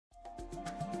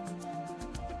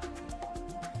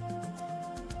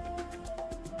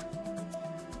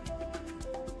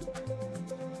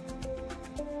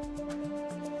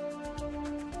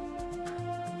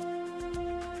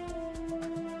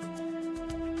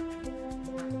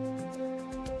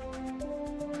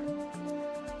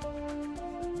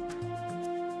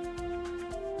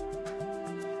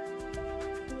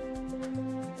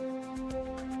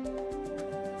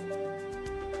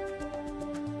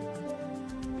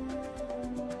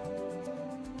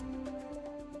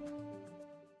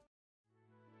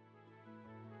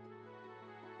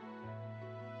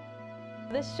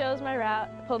This shows my route.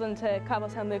 Pulled into Cabo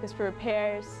San Lucas for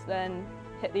repairs, then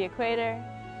hit the equator,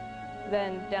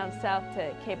 then down south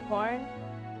to Cape Horn,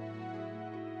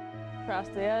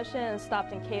 crossed the ocean and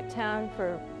stopped in Cape Town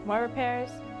for more repairs.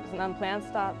 It was an unplanned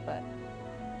stop, but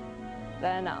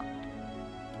then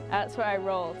that's where I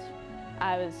rolled.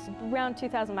 I was around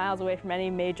 2,000 miles away from any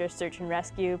major search and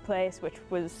rescue place, which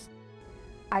was,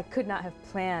 I could not have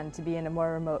planned to be in a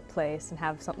more remote place and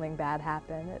have something bad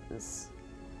happen. It was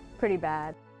pretty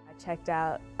bad. I checked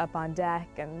out up on deck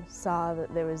and saw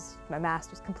that my mast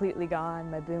was completely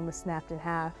gone, my boom was snapped in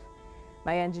half,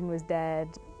 my engine was dead.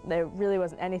 There really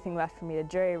wasn't anything left for me to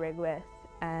jury rig with.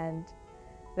 And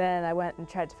then I went and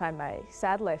tried to find my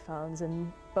satellite phones,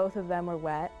 and both of them were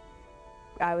wet.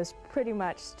 I was pretty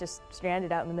much just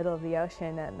stranded out in the middle of the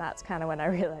ocean, and that's kind of when I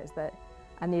realized that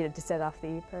I needed to set off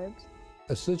the E-probes.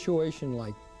 A situation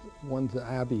like one that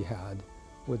Abby had,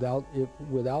 without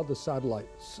the satellite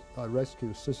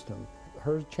rescue system,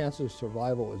 her chances of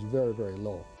survival is very, very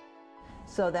low.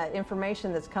 So that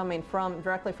information that's coming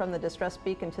directly from the distress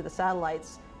beacon to the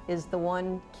satellites is the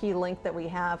one key link that we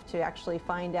have to actually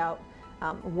find out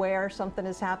where something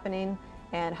is happening,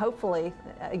 and hopefully,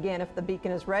 again, if the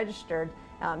beacon is registered,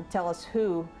 tell us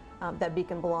who that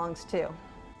beacon belongs to.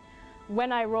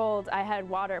 When I rolled, I had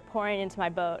water pouring into my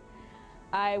boat.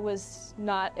 I was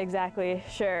not exactly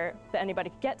sure that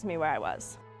anybody could get to me where I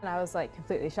was. And I was like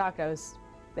completely shocked. I was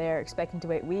there expecting to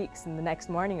wait weeks, and the next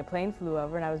morning a plane flew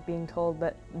over and I was being told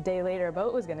that a day later a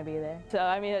boat was going to be there. So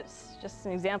I mean, it's just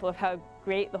an example of how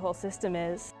great the whole system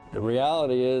is. The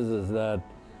reality is that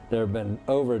there have been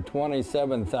over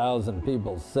 27,000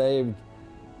 people saved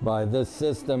by this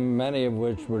system, many of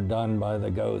which were done by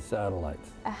the GO satellites.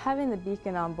 Having the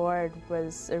beacon on board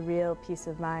was a real peace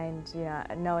of mind,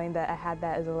 knowing that I had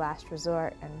that as a last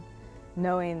resort, and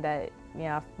knowing that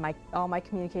if all my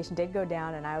communication did go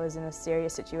down and I was in a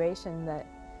serious situation, that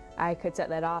I could set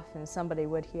that off and somebody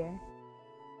would hear.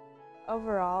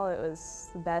 Overall, it was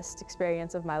the best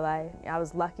experience of my life. I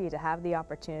was lucky to have the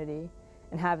opportunity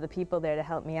and have the people there to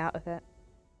help me out with it.